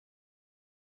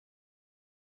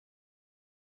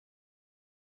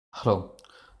Hello,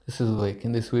 this is Vivek.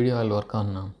 In this video, I'll work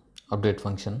on update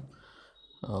function.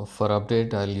 For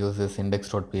update, I'll use this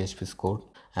index.php code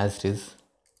as it is.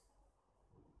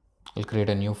 I'll create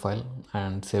a new file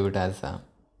and save it as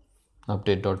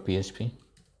update.php.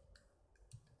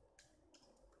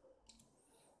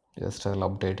 Just I'll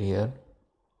update here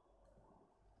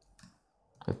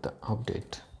with the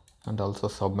update and also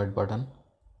submit button,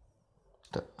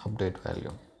 the update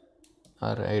value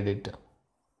or edit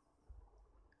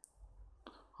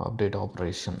update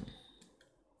operation.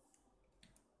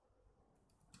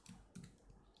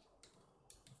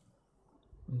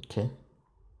 Okay,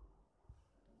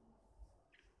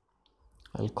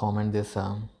 I'll comment this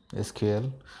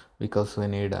SQL because we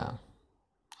need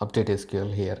update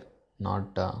SQL here,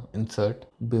 not insert.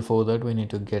 Before that, we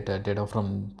need to get data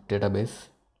from database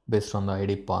based on the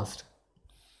ID passed.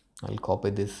 I'll copy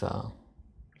this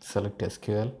select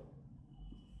SQL.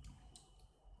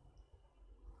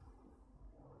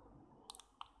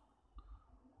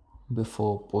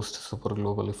 Before post super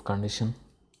global if condition,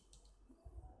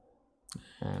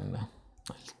 and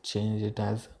I'll change it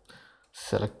as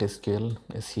select SQL,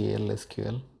 SEL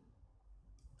SQL.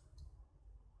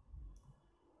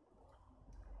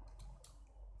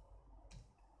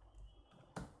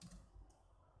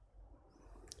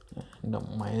 And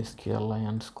MySQL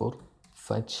underscore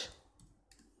fetch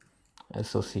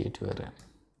associate array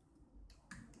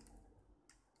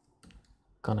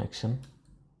connection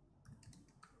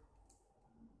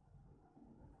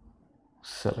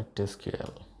select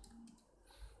SQL,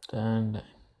 and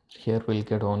here we'll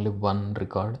get only one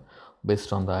record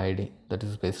based on the ID, that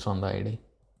is based on the ID,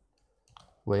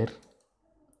 where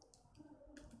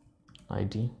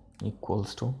ID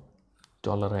equals to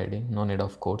 $ID. No need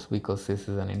of quotes because this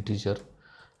is an integer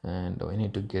and we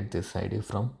need to get this ID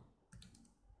from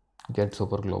get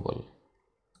super global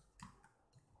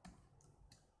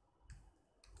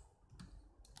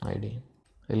ID.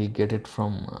 I'll get it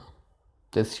from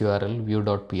this URL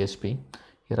view.php.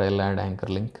 Here I'll add anchor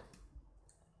link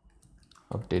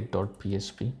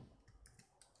update.php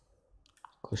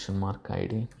question mark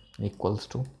ID equals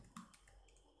to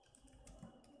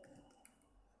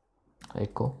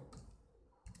echo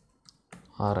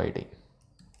RID.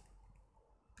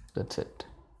 That's it.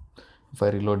 If I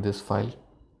reload this file,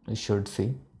 you should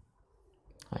see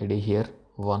ID here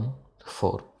 1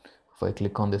 4. If I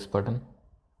click on this button,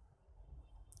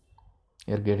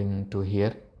 you're getting to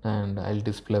here, and I'll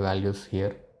display values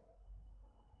here.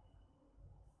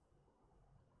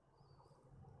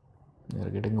 You're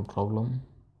getting a problem.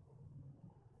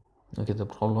 Okay, the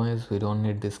problem is we don't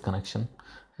need this connection,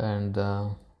 and the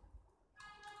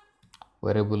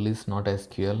variable is not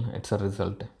SQL, it's a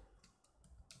result.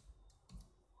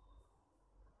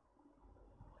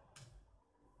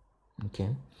 Okay,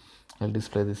 I'll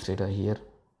display this data here.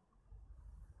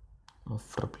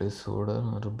 After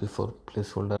placeholder or before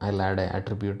placeholder, I'll add an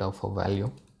attribute of a value.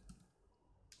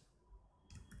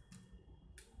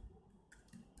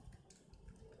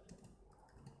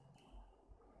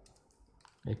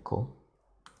 Echo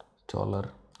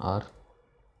 $R.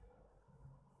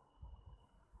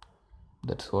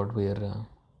 That's what we are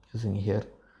using here.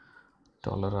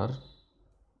 $R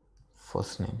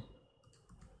first name,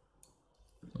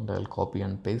 and I'll copy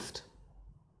and paste.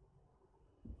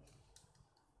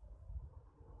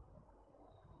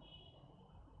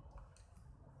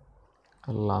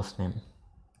 Last name,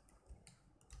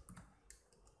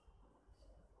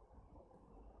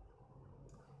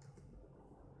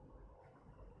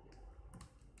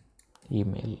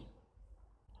 email,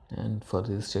 and for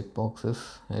these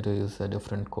checkboxes I have to use a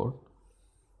different code.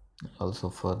 Also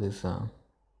for this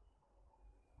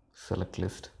select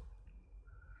list,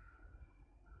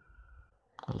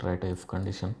 I'll write if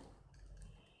condition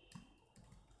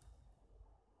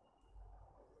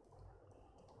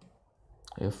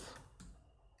if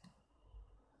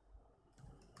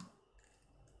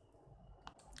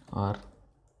R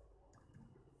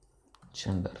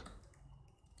gender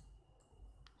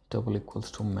double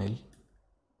equals to male,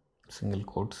 single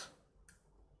quotes,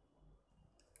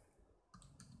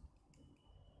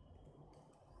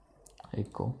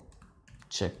 echo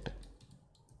checked.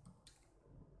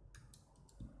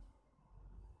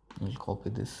 I'll copy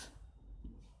this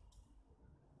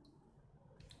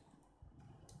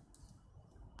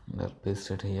and I'll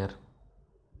paste it here.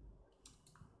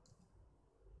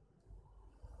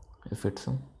 If it's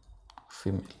a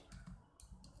female,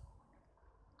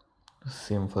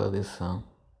 same for this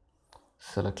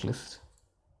select list,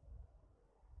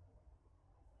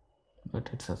 but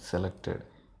it's a selected.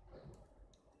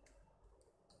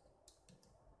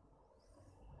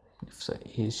 If the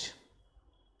age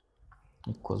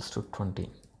equals to 20,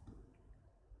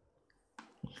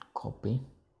 copy,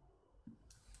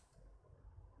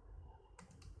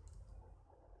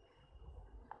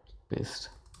 paste.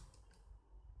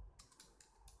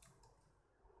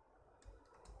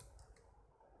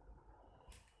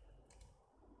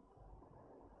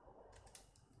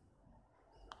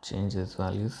 Change these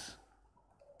values.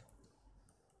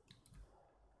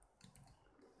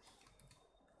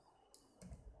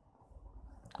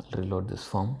 I'll reload this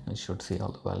form. I should see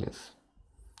all the values.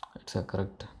 It's a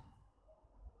correct.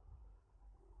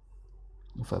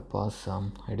 If I pass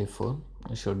id 4,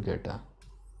 I should get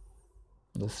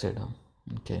this data.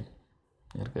 Okay,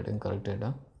 you're getting correct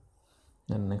data.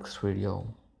 Then next video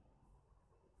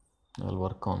I'll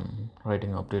work on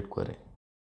writing update query.